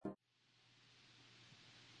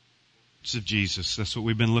of Jesus. That's what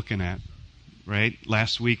we've been looking at, right?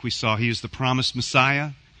 Last week we saw he was the promised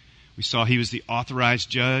Messiah. We saw he was the authorized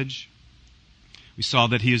judge. We saw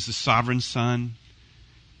that he is the sovereign Son.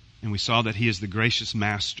 And we saw that he is the gracious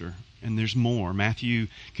Master. And there's more. Matthew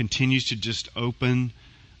continues to just open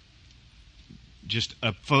just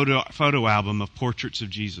a photo album of portraits of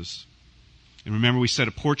Jesus. And remember, we said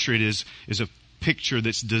a portrait is a picture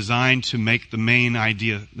that's designed to make the main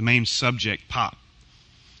idea, the main subject pop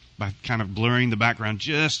by kind of blurring the background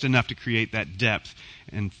just enough to create that depth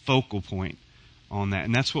and focal point on that.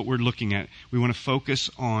 And that's what we're looking at. We want to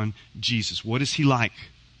focus on Jesus. What is he like?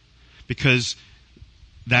 Because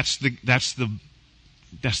that's the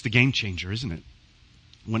game changer, isn't it?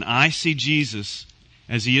 When I see Jesus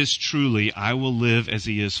as he is truly, I will live as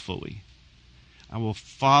he is fully. I will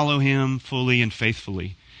follow him fully and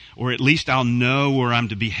faithfully. Or at least I'll know where I'm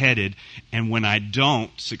to be headed. And when I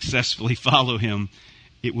don't successfully follow him,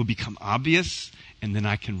 it will become obvious, and then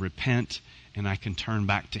I can repent and I can turn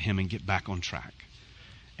back to him and get back on track.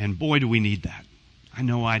 And boy, do we need that. I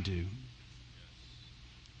know I do.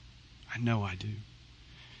 I know I do.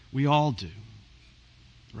 We all do.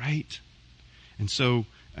 Right? And so,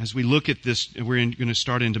 as we look at this, we're going to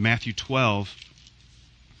start into Matthew 12.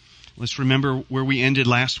 Let's remember where we ended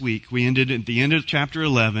last week. We ended at the end of chapter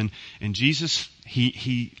 11, and Jesus,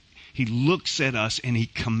 he looks at us and he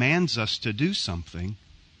commands us to do something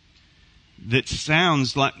that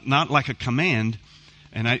sounds like not like a command.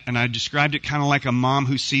 And I described it kind of like a mom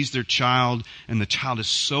who sees their child, and the child is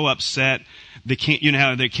so upset they can't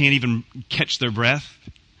even catch their breath.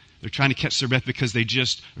 They're trying to catch their breath because they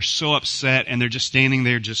just are so upset, and they're just standing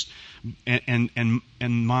there and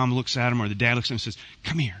mom looks at them, or the dad looks at them and says,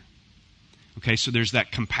 "Come here." Okay, so there's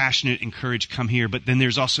that compassionate, encourage, "Come here." But then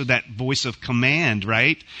there's also that voice of command,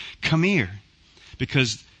 right? Come here.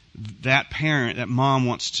 Because that parent, that mom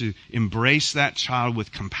wants to embrace that child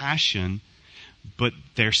with compassion, but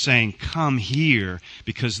they're saying, "Come here,"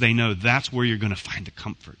 because they know that's where you're going to find the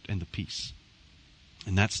comfort and the peace.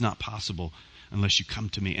 And that's not possible unless you come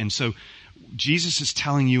to me. And so Jesus is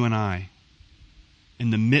telling you and I, in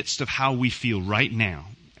the midst of how we feel right now,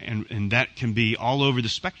 and that can be all over the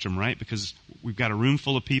spectrum, right? Because we've got a room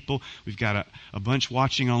full of people, we've got a bunch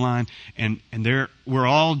watching online, and we're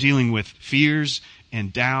all dealing with fears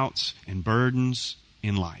and doubts and burdens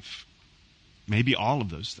in life. Maybe all of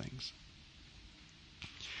those things.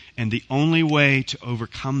 And the only way to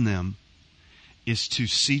overcome them is to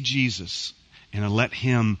see Jesus and to let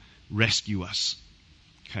him rescue us.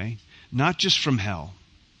 Okay? Not just from hell.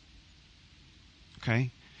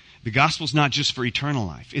 Okay? The gospel's not just for eternal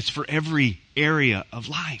life. It's for every area of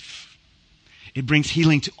life. It brings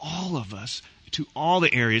healing to all of us, to all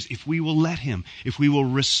the areas, if we will let him, if we will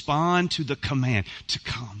respond to the command to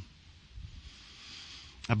come.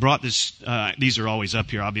 I brought this, these are always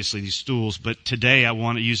up here, obviously, these stools, but today I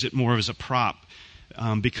want to use it more as a prop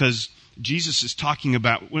because Jesus is talking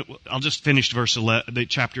about, I'll just finish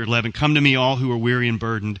chapter 11. "Come to me, all who are weary and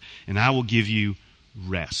burdened, and I will give you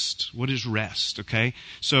rest." What is rest? Okay?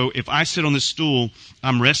 So if I sit on this stool,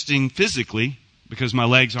 I'm resting physically because my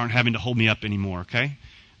legs aren't having to hold me up anymore, okay?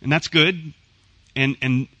 And that's good.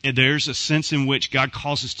 And there's a sense in which God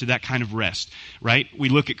calls us to that kind of rest, right? We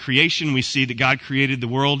look at creation, we see that God created the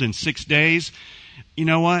world in 6 days. You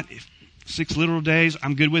know what? 6 literal days,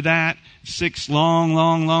 I'm good with that. 6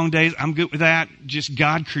 long days, I'm good with that. Just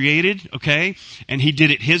God created, okay? And he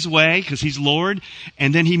did it his way because he's Lord.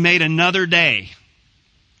 And then he made another day.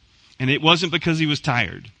 And it wasn't because he was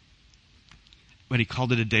tired, but he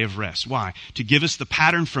called it a day of rest. Why? To give us the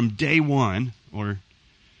pattern from day 1, or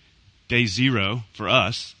day 0 for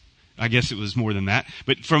us. I guess it was more than that.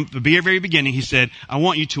 But from the very beginning, he said, I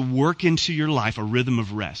want you to work into your life a rhythm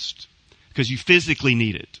of rest because you physically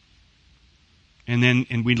need it.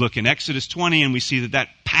 And we look in Exodus 20 and we see that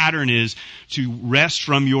pattern is to rest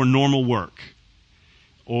from your normal work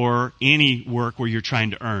or any work where you're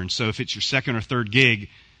trying to earn. So if it's your second or third gig,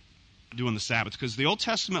 doing the Sabbath, because the Old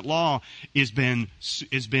Testament law has been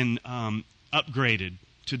upgraded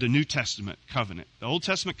to the New Testament covenant. The Old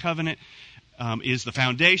Testament covenant is the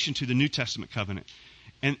foundation to the New Testament covenant.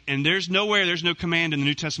 And there's no command in the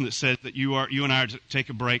New Testament that says that you and I are to take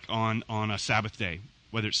a break on a Sabbath day,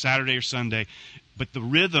 whether it's Saturday or Sunday. But the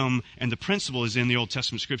rhythm and the principle is in the Old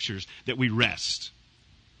Testament scriptures that we rest.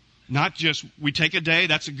 Not just we take a day,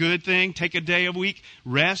 that's a good thing. Take a day a week,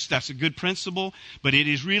 rest, that's a good principle. But it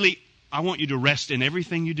is really, I want you to rest in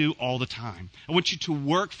everything you do all the time. I want you to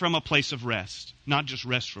work from a place of rest, not just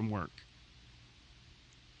rest from work.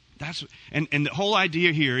 And the whole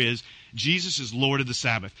idea here is Jesus is Lord of the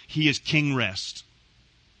Sabbath. He is King Rest.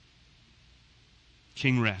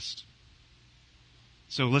 King Rest.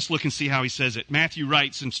 So let's look and see how he says it. Matthew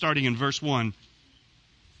writes, and starting in verse 1,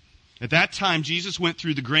 at that time Jesus went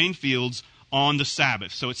through the grain fields on the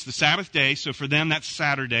Sabbath. So it's the Sabbath day, so for them that's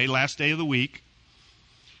Saturday, last day of the week.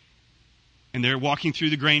 And they're walking through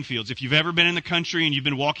the grain fields. If you've ever been in the country and you've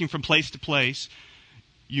been walking from place to place,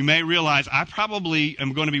 you may realize I probably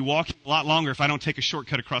am going to be walking a lot longer if I don't take a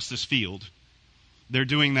shortcut across this field. They're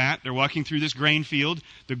doing that. They're walking through this grain field.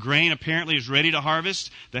 The grain apparently is ready to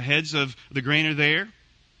harvest. The heads of the grain are there.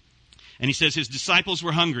 And he says his disciples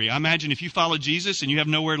were hungry. I imagine if you follow Jesus and you have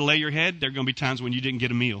nowhere to lay your head, there are going to be times when you didn't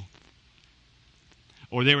get a meal.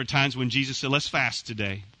 Or there were times when Jesus said, let's fast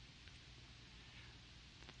today.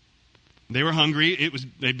 They were hungry.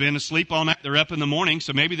 They'd been asleep all night. They're up in the morning,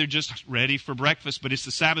 so maybe they're just ready for breakfast. But it's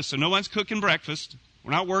the Sabbath, so no one's cooking breakfast.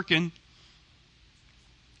 We're not working.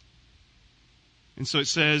 And so it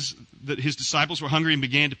says that his disciples were hungry and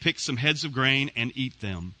began to pick some heads of grain and eat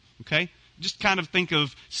them. Okay? Just kind of think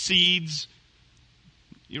of seeds.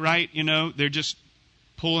 You're right, they're just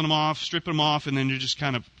pulling them off, stripping them off, and then they're just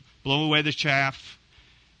kind of blow away the chaff.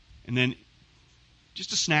 And then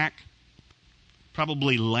just a snack.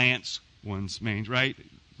 Probably Lance ones, right?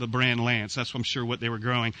 The brand Lance. That's, I'm sure, what they were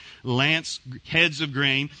growing. Lance, heads of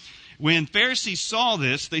grain. When Pharisees saw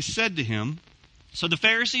this, they said to him, so the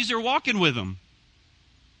Pharisees are walking with him.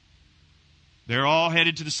 They're all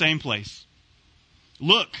headed to the same place.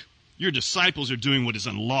 Look, your disciples are doing what is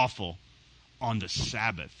unlawful on the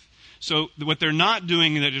Sabbath. So what they're not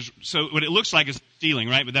doing, so what it looks like is stealing,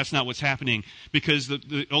 right? But that's not what's happening, because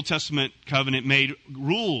the Old Testament covenant made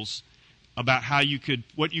rules about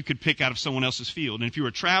what you could pick out of someone else's field. And if you were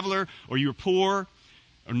a traveler or you were poor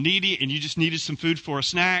or needy and you just needed some food for a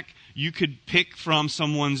snack, you could pick from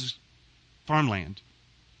someone's farmland.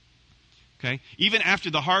 Okay? Even after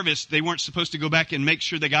the harvest, they weren't supposed to go back and make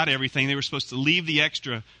sure they got everything. They were supposed to leave the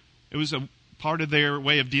extra. It was a part of their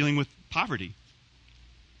way of dealing with poverty.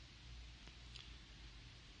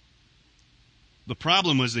 The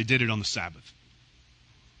problem was they did it on the Sabbath.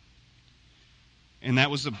 And that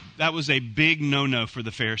was a big no-no for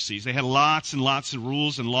the Pharisees. They had lots and lots of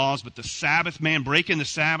rules and laws, but the Sabbath, man, breaking the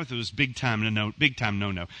Sabbath, it was big time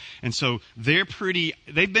no-no. And so they've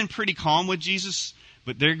been pretty calm with Jesus,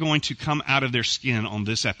 but they're going to come out of their skin on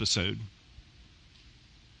this episode.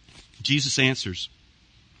 Jesus answers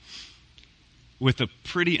with a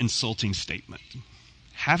pretty insulting statement.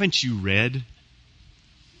 Haven't you read?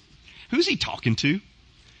 Who's he talking to?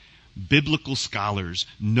 Biblical scholars.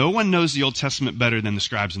 No one knows the Old Testament better than the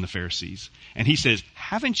scribes and the Pharisees. And he says,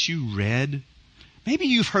 haven't you read? Maybe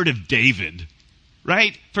you've heard of David,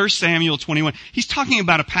 right? 1 Samuel 21. He's talking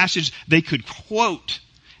about a passage they could quote.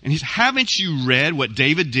 And he's, haven't you read what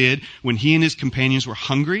David did when he and his companions were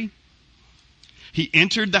hungry? He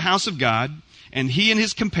entered the house of God, and he and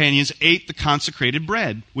his companions ate the consecrated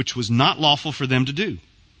bread, which was not lawful for them to do,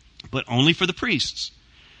 but only for the priests.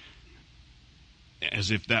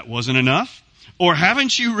 As if that wasn't enough. Or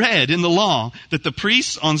haven't you read in the law that the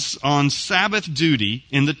priests on Sabbath duty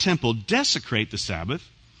in the temple desecrate the Sabbath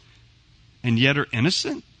and yet are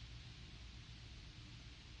innocent?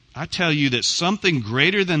 I tell you that something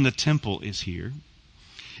greater than the temple is here.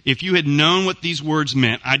 If you had known what these words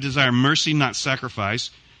meant, I desire mercy, not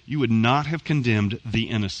sacrifice, you would not have condemned the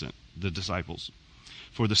innocent, the disciples.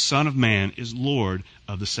 For the Son of Man is Lord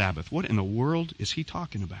of the Sabbath. What in the world is he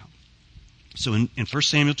talking about? So in 1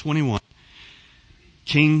 Samuel 21,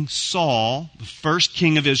 King Saul, the first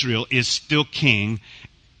king of Israel, is still king,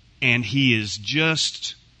 and he is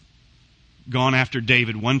just gone after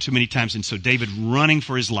David one too many times. And so David running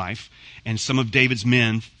for his life, and some of David's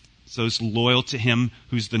men, those loyal to him,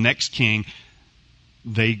 who's the next king,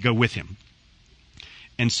 they go with him.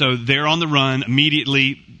 And so they're on the run.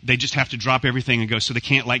 Immediately, they just have to drop everything and go. So they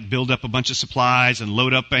can't build up a bunch of supplies and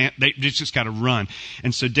load up. They just got to run.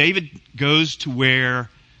 And so David goes to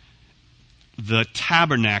where the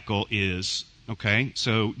tabernacle is. Okay,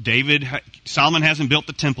 so Solomon hasn't built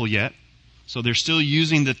the temple yet. So they're still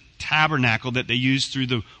using the tabernacle that they used through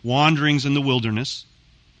the wanderings in the wilderness.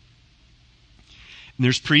 And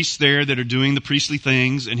there's priests there that are doing the priestly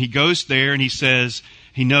things. And he goes there and he says,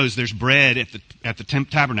 he knows there's bread at the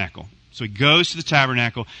tabernacle. So he goes to the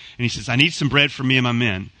tabernacle and he says, I need some bread for me and my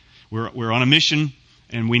men. We're on a mission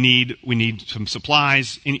and we need some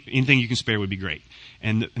supplies. Anything you can spare would be great.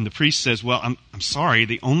 And the priest says, well, I'm sorry.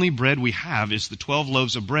 The only bread we have is the 12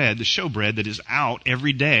 loaves of bread, the showbread that is out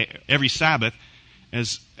every day, every Sabbath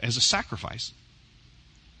as a sacrifice.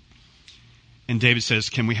 And David says,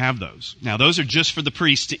 can we have those? Now, those are just for the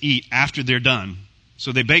priests to eat after they're done.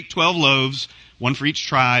 So they bake 12 loaves, one for each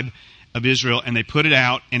tribe, of Israel, and they put it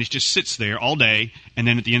out, and it just sits there all day, and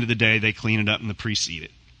then at the end of the day, they clean it up, and the priests eat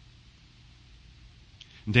it.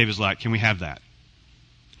 And David's like, can we have that?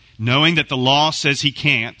 Knowing that the law says he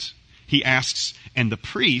can't, he asks, and the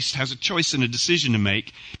priest has a choice and a decision to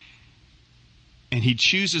make, and he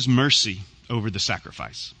chooses mercy over the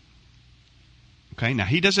sacrifice. Okay, now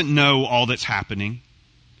he doesn't know all that's happening.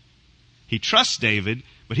 He trusts David,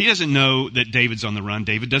 but he doesn't know that David's on the run.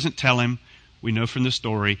 David doesn't tell him. We know from the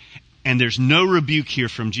story. And there's no rebuke here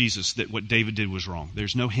from Jesus that what David did was wrong.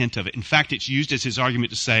 There's no hint of it. In fact, it's used as his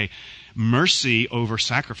argument to say mercy over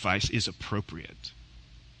sacrifice is appropriate.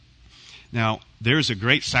 Now, there's a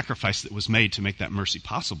great sacrifice that was made to make that mercy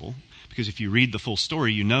possible. Because if you read the full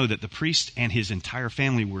story, you know that the priest and his entire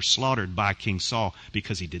family were slaughtered by King Saul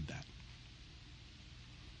because he did that.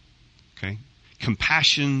 Okay?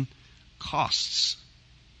 Compassion costs.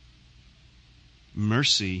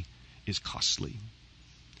 Mercy is costly.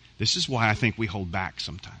 This is why I think we hold back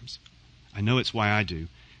sometimes. I know it's why I do,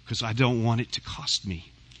 because I don't want it to cost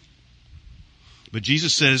me. But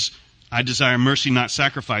Jesus says, I desire mercy, not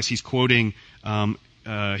sacrifice. He's quoting Hosea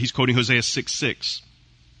 6:6.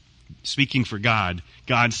 Speaking for God,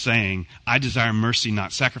 God's saying, I desire mercy,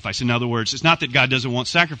 not sacrifice. In other words, it's not that God doesn't want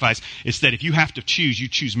sacrifice. It's that if you have to choose, you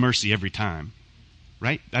choose mercy every time.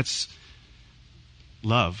 Right? That's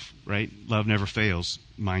love, right? Love never fails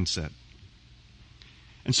mindset.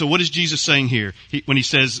 And so what is Jesus saying here? When he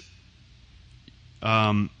says,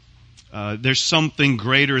 there's something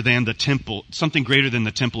greater than the temple. Something greater than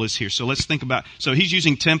the temple is here. So let's think about, so he's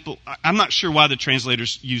using temple. I'm not sure why the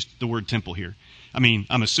translators used the word temple here. I mean,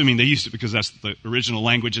 I'm assuming they used it because that's the original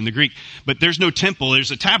language in the Greek. But there's no temple,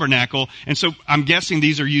 there's a tabernacle. And so I'm guessing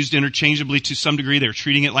these are used interchangeably to some degree. They're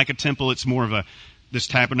treating it like a temple. It's more of this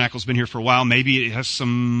tabernacle's been here for a while. Maybe it has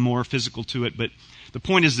some more physical to it. But the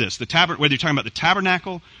point is this, whether you're talking about the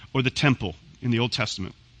tabernacle or the temple in the Old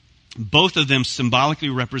Testament, both of them symbolically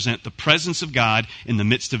represent the presence of God in the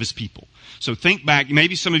midst of His people. So think back,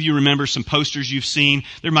 maybe some of you remember some posters you've seen.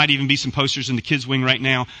 There might even be some posters in the kids' wing right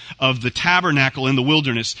now of the tabernacle in the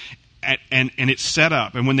wilderness, and it's set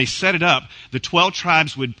up. And when they set it up, the 12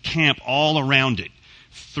 tribes would camp all around it.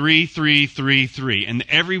 3, 3, 3, 3. And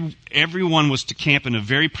everyone was to camp in a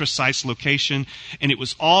very precise location, and it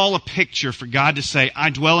was all a picture for God to say,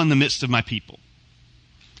 I dwell in the midst of my people.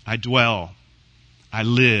 I dwell. I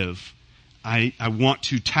live. I want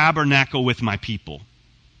to tabernacle with my people.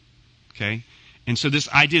 Okay? And so this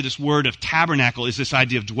idea, this word of tabernacle is this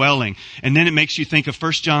idea of dwelling. And then it makes you think of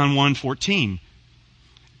 1 John 1:14.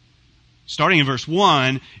 Starting in verse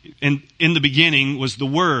 1, and in the beginning was the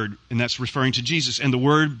Word, and that's referring to Jesus. And the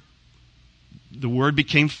Word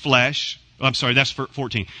became flesh. Oh, I'm sorry, that's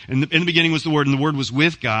 14. In the beginning was the Word, and the Word was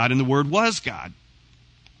with God, and the Word was God.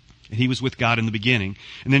 And He was with God in the beginning.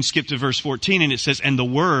 And then skip to verse 14, and it says, and the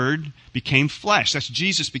Word became flesh. That's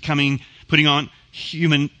Jesus putting on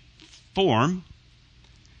human form.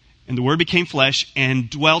 And the Word became flesh and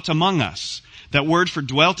dwelt among us. That word for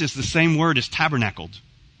dwelt is the same word as tabernacled.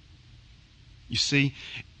 You see?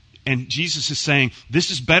 And Jesus is saying, this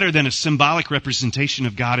is better than a symbolic representation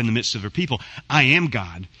of God in the midst of her people. I am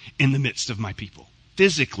God in the midst of my people.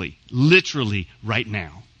 Physically, literally, right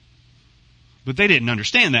now. But they didn't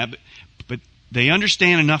understand that. But they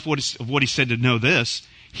understand enough of what He said to know this.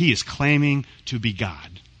 He is claiming to be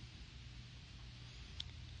God.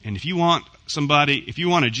 And if you want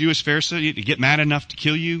a Jewish Pharisee to get mad enough to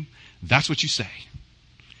kill you, that's what you say.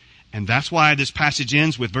 And that's why this passage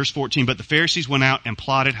ends with verse 14. But the Pharisees went out and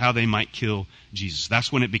plotted how they might kill Jesus.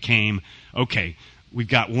 That's when it became, okay, we've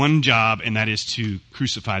got one job, and that is to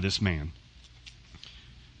crucify this man.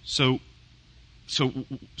 So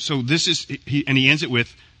this is, and he ends it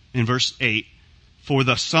with, in verse 8, for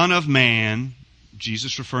the Son of Man,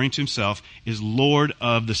 Jesus referring to Himself, is Lord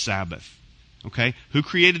of the Sabbath. Okay? Who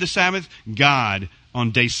created the Sabbath? God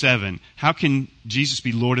on day 7. How can Jesus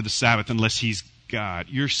be Lord of the Sabbath unless He's God?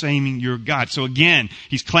 You're saying you're God. So again,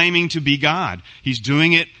 He's claiming to be God. He's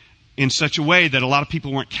doing it in such a way that a lot of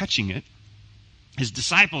people weren't catching it. His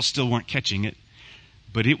disciples still weren't catching it.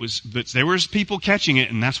 But there was people catching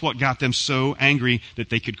it, and that's what got them so angry that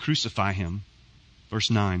they could crucify Him.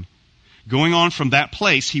 Verse 9. Going on from that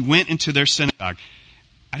place, He went into their synagogue.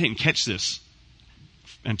 I didn't catch this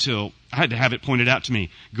until I had to have it pointed out to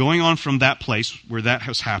me. Going on from that place where that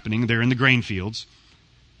was happening, there in the grain fields,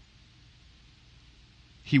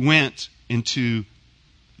 He went into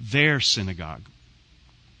their synagogue.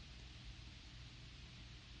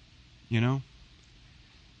 You know?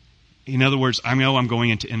 In other words, I know I'm going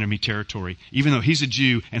into enemy territory, even though He's a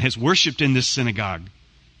Jew and has worshipped in this synagogue,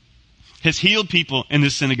 has healed people in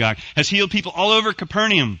this synagogue, has healed people all over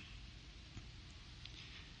Capernaum.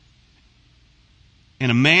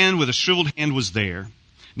 and a man with a shriveled hand was there.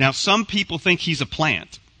 Now, some people think he's a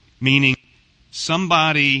plant, meaning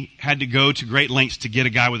somebody had to go to great lengths to get a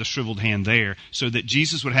guy with a shriveled hand there so that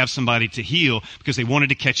Jesus would have somebody to heal because they wanted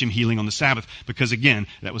to catch him healing on the Sabbath because, again,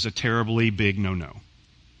 that was a terribly big no-no.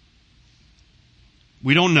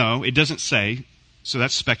 We don't know. It doesn't say, so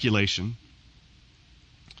that's speculation.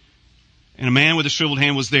 And a man with a shriveled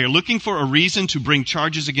hand was there looking for a reason to bring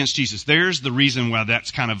charges against Jesus. There's the reason why that's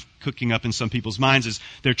kind of cooking up in some people's minds is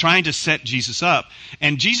they're trying to set Jesus up.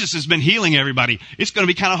 And Jesus has been healing everybody. It's going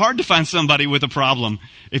to be kind of hard to find somebody with a problem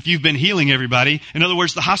if you've been healing everybody. In other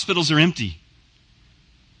words, the hospitals are empty.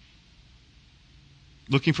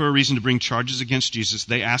 Looking for a reason to bring charges against Jesus,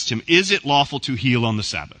 they asked him, is it lawful to heal on the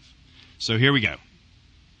Sabbath? So here we go.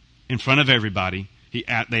 In front of everybody, they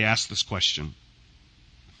asked this question.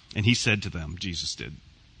 And he said to them, Jesus did,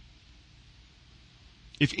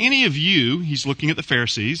 if any of you, he's looking at the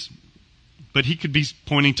Pharisees, but he could be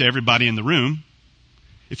pointing to everybody in the room.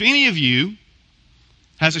 If any of you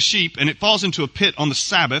has a sheep and it falls into a pit on the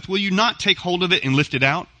Sabbath, will you not take hold of it and lift it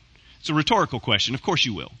out? It's a rhetorical question. Of course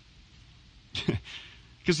you will.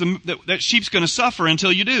 Because that sheep's going to suffer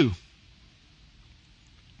until you do.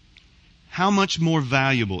 How much more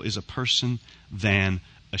valuable is a person than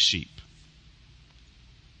a sheep?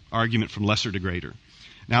 Argument from lesser to greater.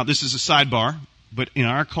 Now, this is a sidebar, but in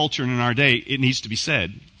our culture and in our day, it needs to be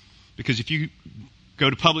said. Because if you go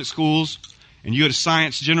to public schools and you go to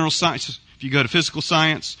science, general science, if you go to physical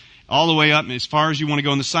science, all the way up, and as far as you want to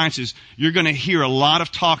go in the sciences, you're going to hear a lot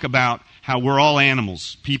of talk about how we're all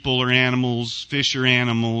animals. People are animals, fish are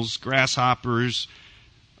animals, grasshoppers,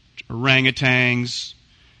 orangutans,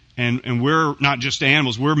 and we're not just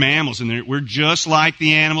animals, we're mammals, and we're just like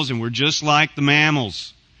the animals, and we're just like the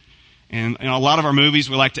mammals. And in a lot of our movies,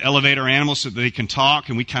 we like to elevate our animals so that they can talk,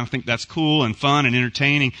 and we kind of think that's cool and fun and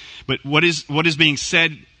entertaining. But what is being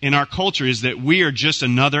said in our culture is that we are just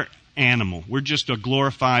another animal. We're just a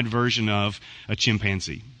glorified version of a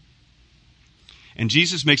chimpanzee. And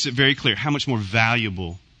Jesus makes it very clear, how much more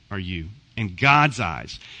valuable are you in God's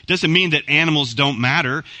eyes? It doesn't mean that animals don't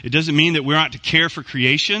matter. It doesn't mean that we're not to care for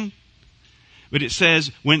creation. But it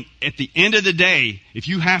says, when at the end of the day, if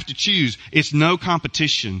you have to choose, it's no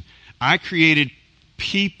competition. I created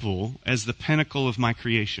people as the pinnacle of my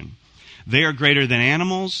creation. They are greater than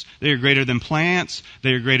animals. They are greater than plants.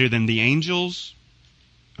 They are greater than the angels.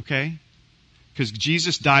 Okay? Because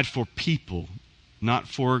Jesus died for people, not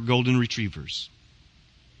for golden retrievers.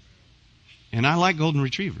 And I like golden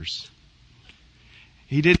retrievers.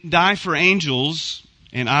 He didn't die for angels,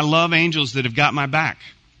 and I love angels that have got my back.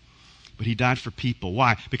 But he died for people.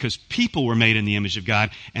 Why? Because people were made in the image of God,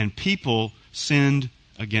 and people sinned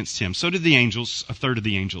against him. So did the angels, a third of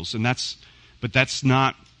the angels. But that's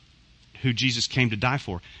not who Jesus came to die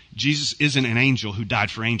for. Jesus isn't an angel who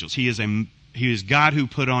died for angels. He is God who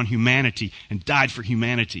put on humanity and died for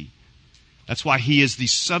humanity. That's why he is the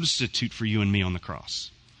substitute for you and me on the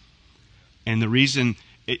cross. And the reason,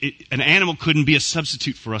 an animal couldn't be a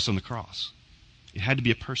substitute for us on the cross. It had to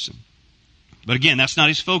be a person. But again, that's not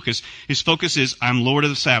his focus. His focus is, I'm Lord of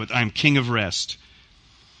the Sabbath. I'm King of rest.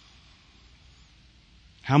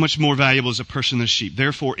 How much more valuable is a person than a sheep?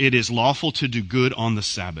 Therefore, it is lawful to do good on the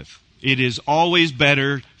Sabbath. It is always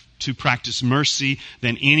better to practice mercy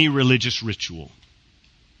than any religious ritual.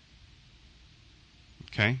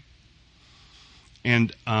 Okay?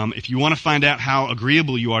 And if you want to find out how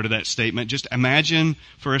agreeable you are to that statement, just imagine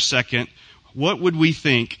for a second, what would we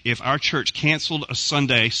think if our church canceled a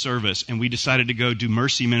Sunday service and we decided to go do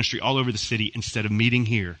mercy ministry all over the city instead of meeting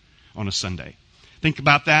here on a Sunday? Think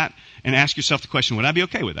about that and ask yourself the question, would I be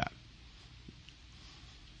okay with that?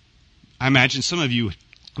 I imagine some of you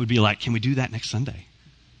would be like, can we do that next Sunday?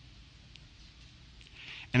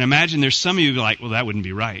 And imagine there's some of you who are like, well, that wouldn't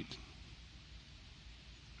be right.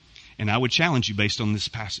 And I would challenge you based on this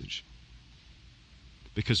passage.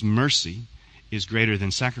 Because mercy is greater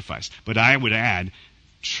than sacrifice. But I would add,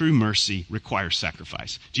 true mercy requires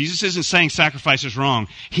sacrifice. Jesus isn't saying sacrifice is wrong.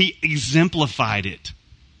 He exemplified it.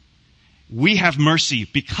 We have mercy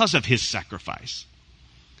because of his sacrifice.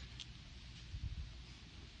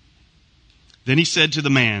 Then he said to the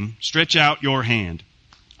man, stretch out your hand.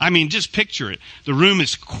 I mean, just picture it. The room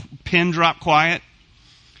is pin drop quiet.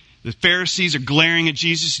 The Pharisees are glaring at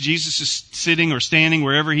Jesus. Jesus is sitting or standing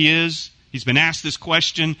wherever he is. He's been asked this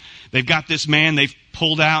question. They've got this man they've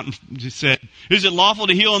pulled out and said, is it lawful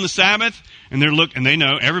to heal on the Sabbath? And they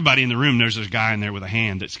know, everybody in the room knows there's a guy in there with a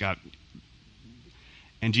hand that's got.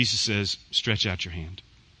 And Jesus says, stretch out your hand.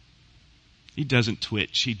 He doesn't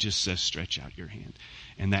twitch. He just says, stretch out your hand.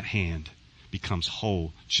 And that hand becomes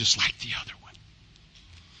whole, just like the other one.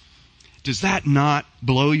 Does that not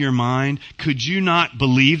blow your mind? Could you not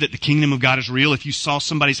believe that the kingdom of God is real if you saw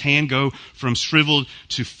somebody's hand go from shriveled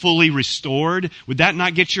to fully restored? Would that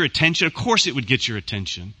not get your attention? Of course it would get your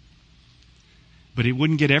attention. But it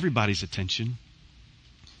wouldn't get everybody's attention.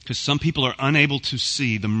 Because some people are unable to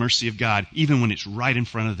see the mercy of God, even when it's right in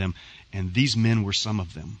front of them. And these men were some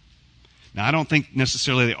of them. Now, I don't think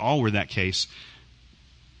necessarily they all were that case.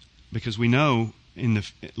 Because we know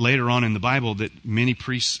later on in the Bible that many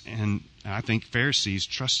priests and I think Pharisees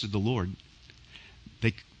trusted the Lord.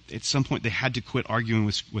 At some point they had to quit arguing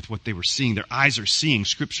with what they were seeing. Their eyes are seeing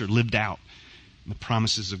Scripture lived out, and the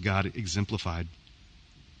promises of God exemplified.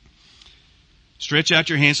 Stretch out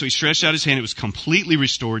your hand. So he stretched out his hand. It was completely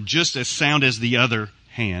restored, just as sound as the other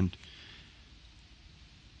hand.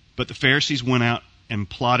 But the Pharisees went out and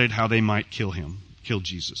plotted how they might kill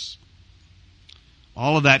Jesus.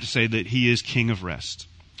 All of that to say that he is King of rest.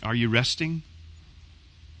 Are you resting?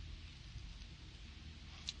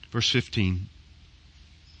 Verse 15.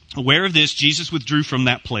 Aware of this, Jesus withdrew from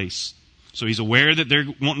that place. So he's aware that they're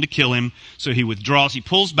wanting to kill him. So he withdraws. He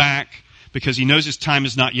pulls back because he knows his time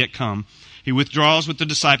has not yet come. He withdraws with the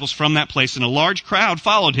disciples from that place, and a large crowd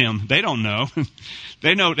followed him. They don't know.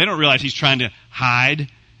 They don't realize he's trying to hide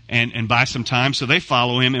and buy some time. So they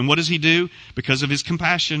follow him. And what does he do? Because of his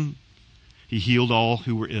compassion, he healed all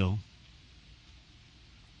who were ill.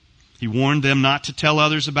 He warned them not to tell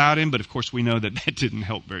others about him, but of course we know that didn't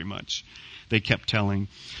help very much. They kept telling.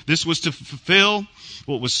 This was to fulfill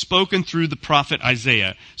what was spoken through the prophet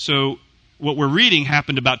Isaiah. So what we're reading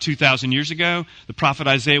happened about 2,000 years ago. The prophet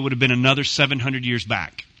Isaiah would have been another 700 years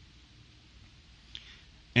back.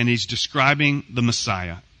 And he's describing the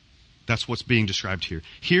Messiah. That's what's being described here.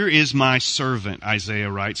 Here is my servant, Isaiah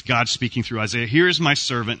writes. God speaking through Isaiah. Here is my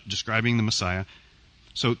servant, describing the Messiah.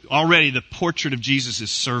 So already the portrait of Jesus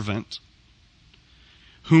is servant,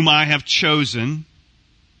 whom I have chosen,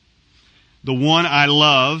 the one I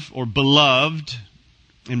love or beloved.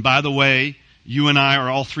 And by the way, you and I are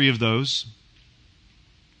all three of those.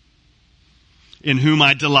 In whom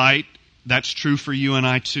I delight. That's true for you and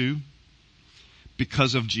I too.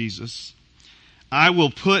 Because of Jesus. I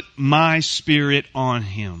will put my Spirit on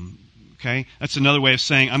him. Okay? That's another way of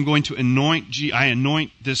saying I'm going to I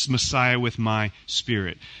anoint this Messiah with my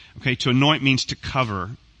Spirit. Okay? To anoint means to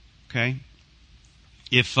cover. Okay?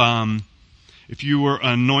 If you were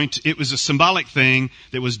anointed, it was a symbolic thing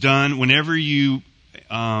that was done whenever you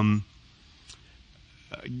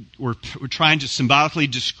were trying to symbolically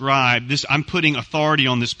describe this. I'm putting authority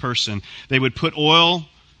on this person. They would put oil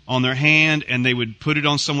on their hand and they would put it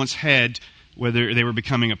on someone's head, whether they were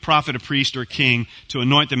becoming a prophet, a priest, or a king, to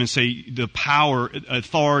anoint them and say the power,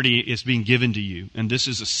 authority is being given to you. And this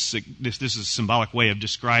is a symbolic way of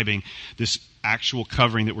describing this actual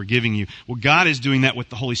covering that we're giving you. Well, God is doing that with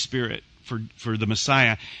the Holy Spirit for the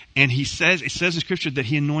Messiah. And it says in Scripture that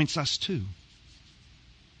he anoints us too.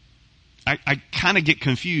 I kind of get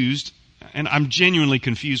confused, and I'm genuinely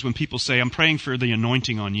confused when people say, I'm praying for the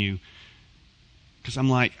anointing on you. Because I'm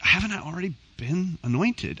like, haven't I already been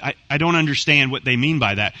anointed? I don't understand what they mean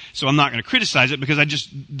by that. So I'm not going to criticize it because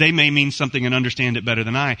they may mean something and understand it better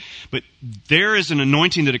than I. But there is an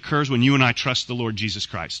anointing that occurs when you and I trust the Lord Jesus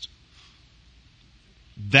Christ.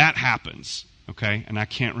 That happens. Okay? And I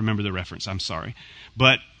can't remember the reference. I'm sorry.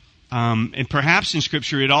 But, and perhaps in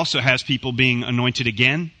Scripture it also has people being anointed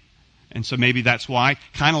again. And so maybe that's why.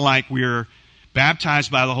 Kind of like we're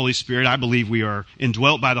baptized by the Holy Spirit. I believe we are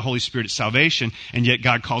indwelt by the Holy Spirit at salvation, and yet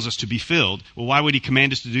God calls us to be filled. Well, why would he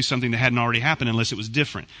command us to do something that hadn't already happened unless it was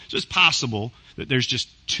different? So it's possible that there's just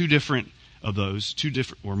two different of those,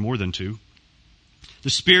 or more than two. The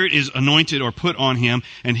Spirit is anointed or put on him,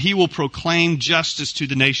 and he will proclaim justice to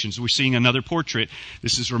the nations. We're seeing another portrait.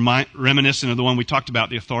 This is reminiscent of the one we talked about,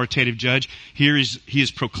 the authoritative judge. He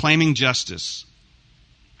is proclaiming justice.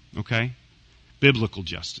 Okay? Biblical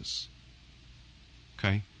justice.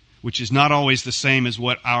 Okay? Which is not always the same as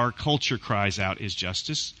what our culture cries out is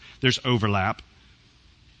justice. There's overlap.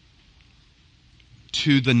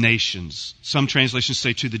 To the nations. Some translations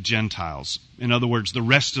say to the Gentiles. In other words, the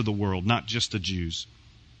rest of the world, not just the Jews.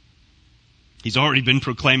 He's already been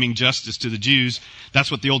proclaiming justice to the Jews.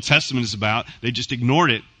 That's what the Old Testament is about. They just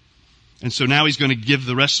ignored it. And so now he's going to give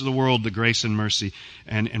the rest of the world the grace and mercy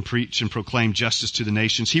and preach and proclaim justice to the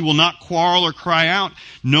nations. He will not quarrel or cry out.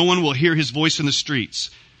 No one will hear his voice in the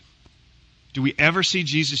streets. Do we ever see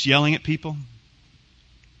Jesus yelling at people?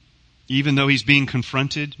 Even though he's being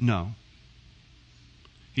confronted? No.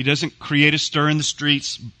 He doesn't create a stir in the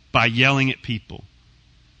streets by yelling at people.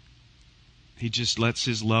 He just lets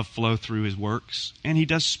his love flow through his works. And he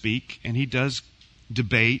does speak, and he does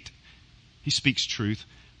debate. He speaks truth.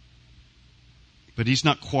 But he's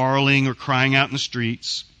not quarreling or crying out in the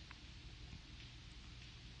streets.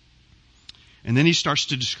 And then he starts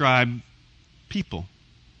to describe people.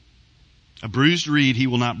 A bruised reed he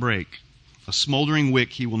will not break. A smoldering wick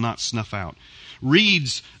he will not snuff out.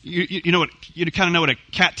 Reeds, you know what, you kind of know what a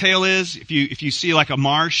cattail is? If you see like a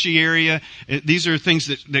marshy area, these are things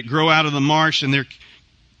that grow out of the marsh, and they're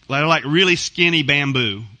like really skinny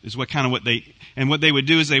bamboo is what they would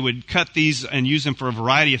do is they would cut these and use them for a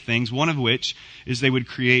variety of things, one of which is they would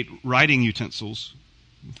create writing utensils.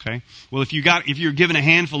 Okay? Well, if you're given a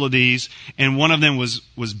handful of these and one of them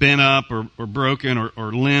was bent up or broken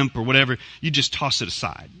or limp or whatever, you just toss it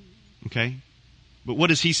aside. Okay? But what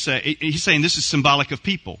does he say? He's saying this is symbolic of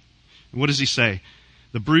people. And what does he say?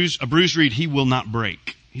 A bruised reed he will not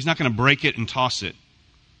break. He's not going to break it and toss it.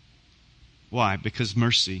 Why? Because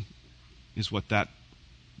mercy is what that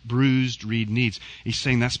bruised reed needs. He's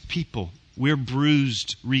saying that's people. We're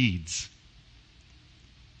bruised reeds.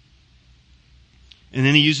 And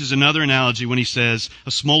then he uses another analogy when he says,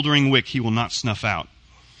 a smoldering wick he will not snuff out.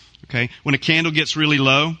 Okay? When a candle gets really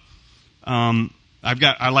low,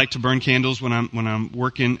 I like to burn candles when I'm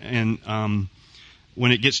working, and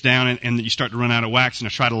when it gets down and you start to run out of wax, and I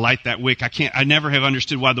try to light that wick, I never have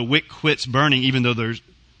understood why the wick quits burning, even though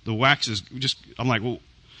the wax is just, I'm like, well,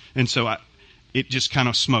 and so it just kind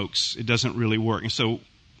of smokes. It doesn't really work. And so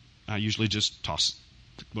I usually just toss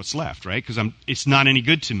what's left, right? Because it's not any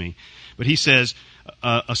good to me. But he says,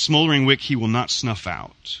 a smoldering wick he will not snuff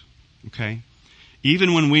out. Okay?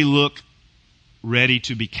 Even when we look ready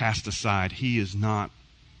to be cast aside, he is not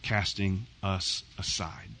casting us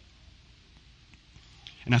aside.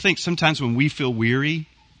 And I think sometimes when we feel weary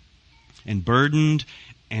and burdened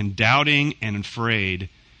and doubting and afraid,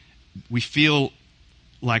 we feel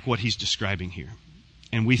like what he's describing here.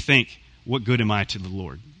 And we think, what good am I to the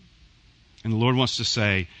Lord? And the Lord wants to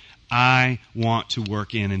say, I want to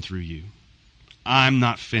work in and through you. I'm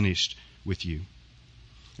not finished with you.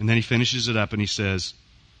 And then he finishes it up and he says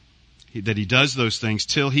that he does those things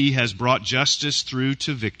till he has brought justice through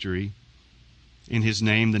to victory. In his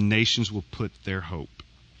name, the nations will put their hope.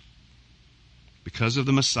 Because of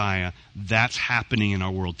the Messiah, that's happening in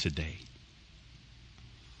our world today.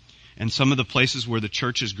 And some of the places where the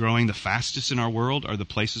church is growing the fastest in our world are the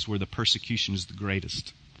places where the persecution is the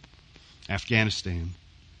greatest. Afghanistan,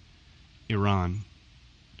 Iran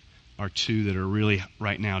are two that are really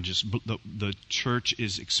right now just the church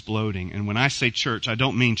is exploding. And when I say church, I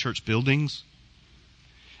don't mean church buildings.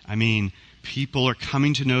 I mean people are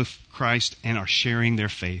coming to know Christ and are sharing their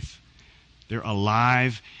faith. They're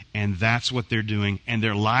alive, and that's what they're doing. And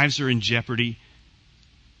their lives are in jeopardy,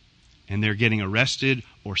 and they're getting arrested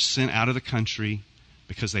or sent out of the country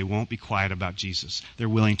because they won't be quiet about Jesus. They're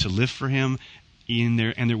willing to live for him and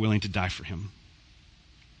they're willing to die for him.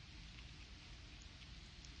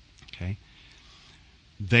 Okay?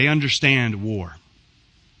 They understand war.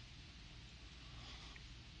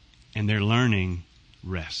 And they're learning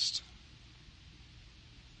rest.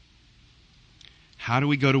 How do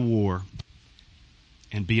we go to war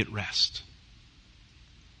and be at rest?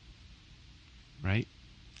 Right?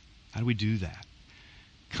 How do we do that?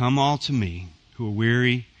 Come all to me who are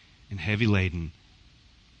weary and heavy laden,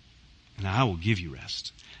 and I will give you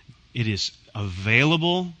rest. It is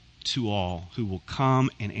available to all who will come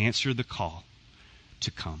and answer the call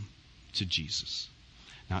to come to Jesus.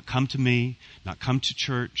 Not come to me, not come to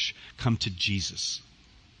church, come to Jesus,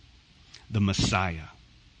 the Messiah,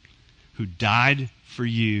 who died for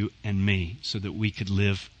you and me so that we could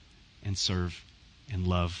live and serve and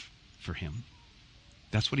love for him.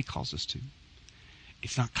 That's what he calls us to.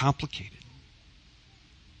 It's not complicated.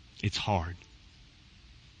 It's hard.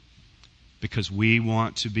 Because we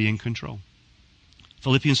want to be in control.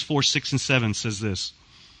 Philippians 4, 6, and 7 says this.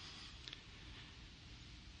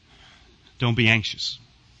 Don't be anxious.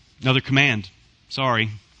 Another command. Sorry.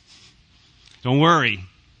 Don't worry.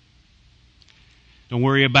 Don't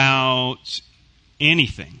worry about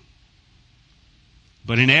anything.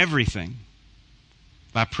 But in everything,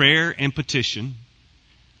 by prayer and petition,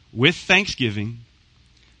 with thanksgiving,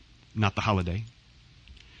 not the holiday,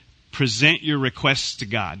 present your requests to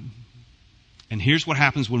God. And here's what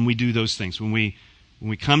happens when we do those things. When we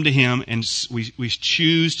come to him and we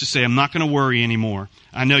choose to say, I'm not going to worry anymore.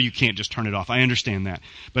 I know you can't just turn it off. I understand that.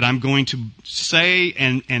 But I'm going to say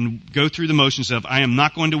and go through the motions of, I am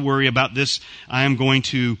not going to worry about this. I am going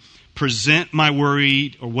to present my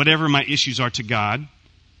worry or whatever my issues are to God.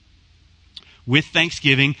 With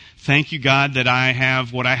thanksgiving, thank you, God, that I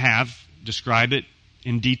have what I have. Describe it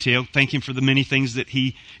in detail. Thank him for the many things that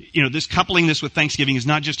he, this coupling this with thanksgiving is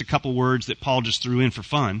not just a couple words that Paul just threw in for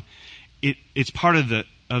fun. It's part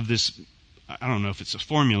of this I don't know if it's a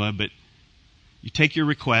formula, but you take your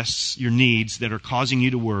requests, your needs that are causing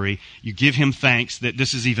you to worry. You give him thanks that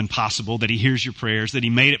this is even possible, that he hears your prayers, that he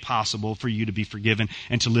made it possible for you to be forgiven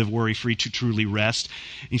and to live worry-free, to truly rest.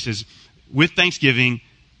 He says, with thanksgiving,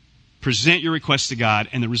 present your requests to God,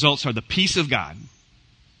 and the results are the peace of God.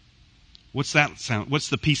 What's that sound? What's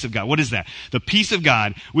the peace of God? What is that? The peace of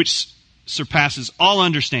God, which surpasses all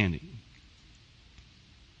understanding.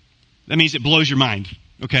 That means it blows your mind.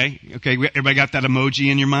 Okay, everybody got that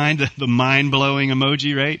emoji in your mind? The mind-blowing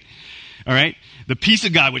emoji, right? All right? The peace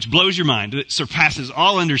of God, which blows your mind, that surpasses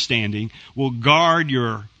all understanding, will guard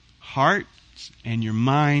your hearts and your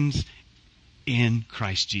minds in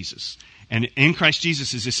Christ Jesus. And in Christ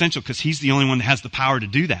Jesus is essential because he's the only one that has the power to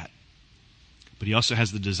do that. But he also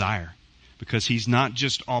has the desire, because he's not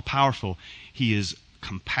just all-powerful, he is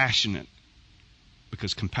compassionate,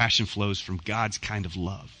 because compassion flows from God's kind of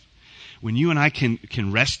love. When you and I can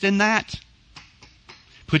rest in that,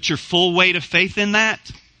 put your full weight of faith in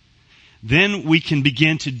that, then we can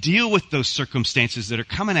begin to deal with those circumstances that are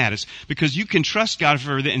coming at us. Because you can trust God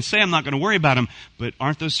for that and say, I'm not going to worry about them, but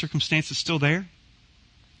aren't those circumstances still there?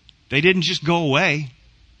 They didn't just go away.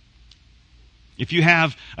 If you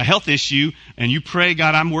have a health issue and you pray,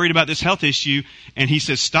 God, I'm worried about this health issue, and he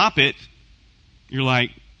says, stop it, you're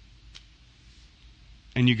like,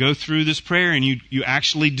 and you go through this prayer and you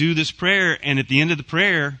actually do this prayer, and at the end of the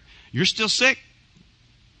prayer, you're still sick.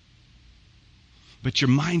 But your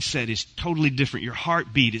mindset is totally different. Your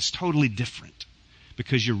heartbeat is totally different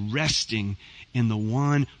because you're resting in the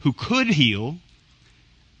one who could heal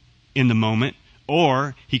in the moment,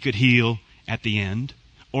 or he could heal at the end,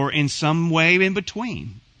 or in some way in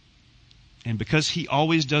between. And because he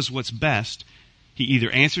always does what's best, he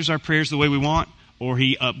either answers our prayers the way we want or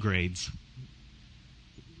he upgrades.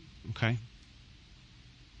 Okay?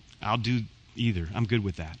 I'll do either. I'm good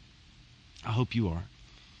with that. I hope you are.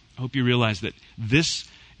 I hope you realize that this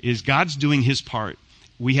is God's doing his part.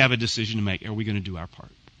 We have a decision to make. Are we going to do our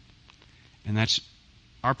part? And that's,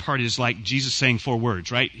 our part is like Jesus saying 4 words,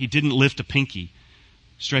 right? He didn't lift a pinky.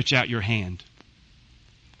 Stretch out your hand.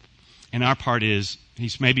 And our part is,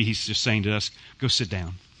 he's just saying to us, go sit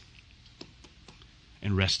down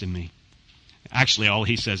and rest in me. Actually, all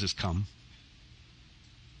he says is come.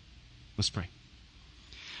 Let's pray.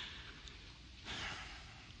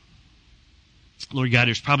 Lord God,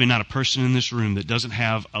 there's probably not a person in this room that doesn't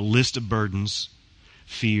have a list of burdens,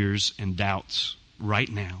 fears, and doubts right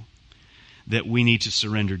now that we need to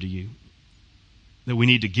surrender to you, that we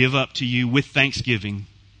need to give up to you with thanksgiving.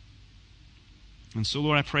 And so,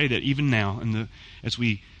 Lord, I pray that even now, as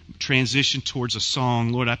we transition towards a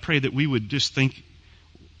song, Lord, I pray that we would just think,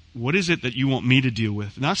 what is it that you want me to deal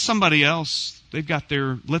with? Not somebody else. They've got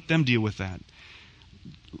let them deal with that.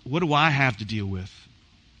 What do I have to deal with?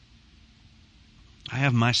 I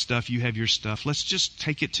have my stuff, you have your stuff. Let's just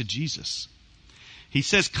take it to Jesus. He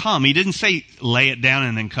says, come. He didn't say lay it down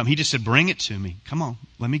and then come. He just said, bring it to me. Come on.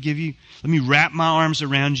 Let me wrap my arms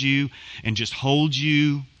around you and just hold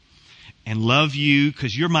you and love you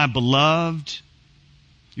because you're my beloved.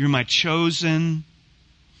 You're my chosen.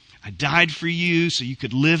 I died for you so you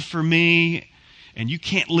could live for me. And you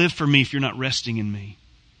can't live for me if you're not resting in me.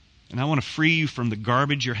 And I want to free you from the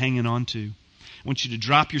garbage you're hanging on to. I want you to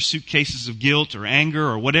drop your suitcases of guilt or anger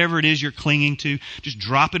or whatever it is you're clinging to. Just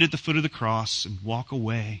drop it at the foot of the cross and walk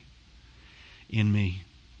away in me.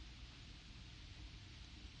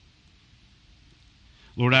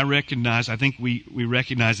 Lord, I think we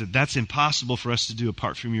recognize that that's impossible for us to do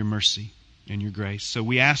apart from your mercy and your grace. So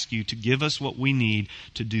we ask you to give us what we need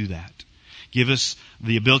to do that. Give us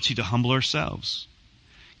the ability to humble ourselves.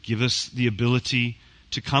 Give us the ability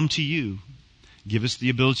to come to you. Give us the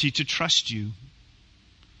ability to trust you.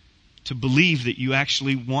 To believe that you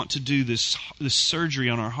actually want to do this surgery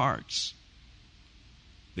on our hearts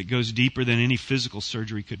that goes deeper than any physical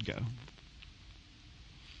surgery could go.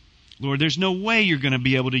 Lord, there's no way you're going to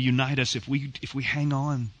be able to unite us if we hang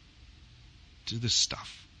on to this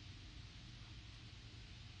stuff.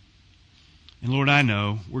 And Lord, I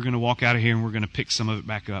know we're going to walk out of here and we're going to pick some of it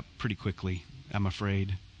back up pretty quickly, I'm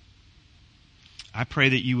afraid. I pray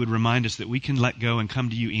that you would remind us that we can let go and come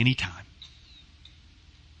to you anytime.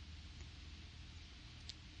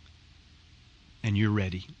 And you're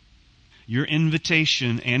ready. Your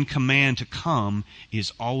invitation and command to come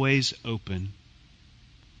is always open.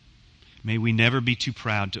 May we never be too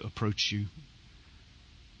proud to approach you.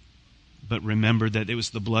 But remember that it was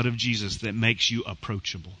the blood of Jesus that makes you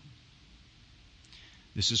approachable.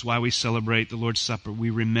 This is why we celebrate the Lord's Supper. We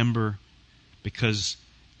remember because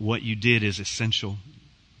what you did is essential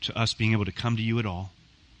to us being able to come to you at all.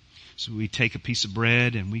 So we take a piece of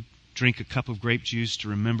bread and we drink a cup of grape juice to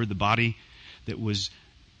remember the body that was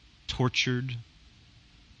tortured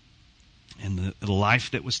and the life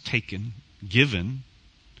that was given.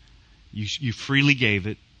 You freely gave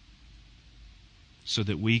it so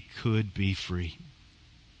that we could be free.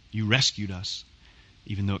 You rescued us,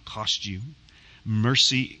 even though it cost you.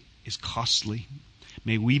 Mercy is costly.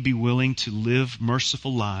 May we be willing to live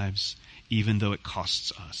merciful lives, even though it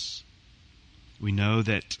costs us. We know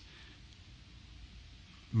that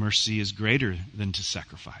mercy is greater than to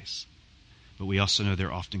sacrifice, but we also know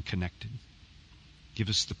they're often connected. Give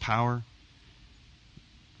us the power,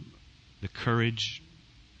 the courage,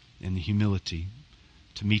 and the humility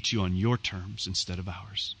to meet you on your terms instead of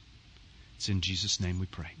ours. It's in Jesus' name we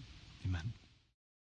pray. Amen.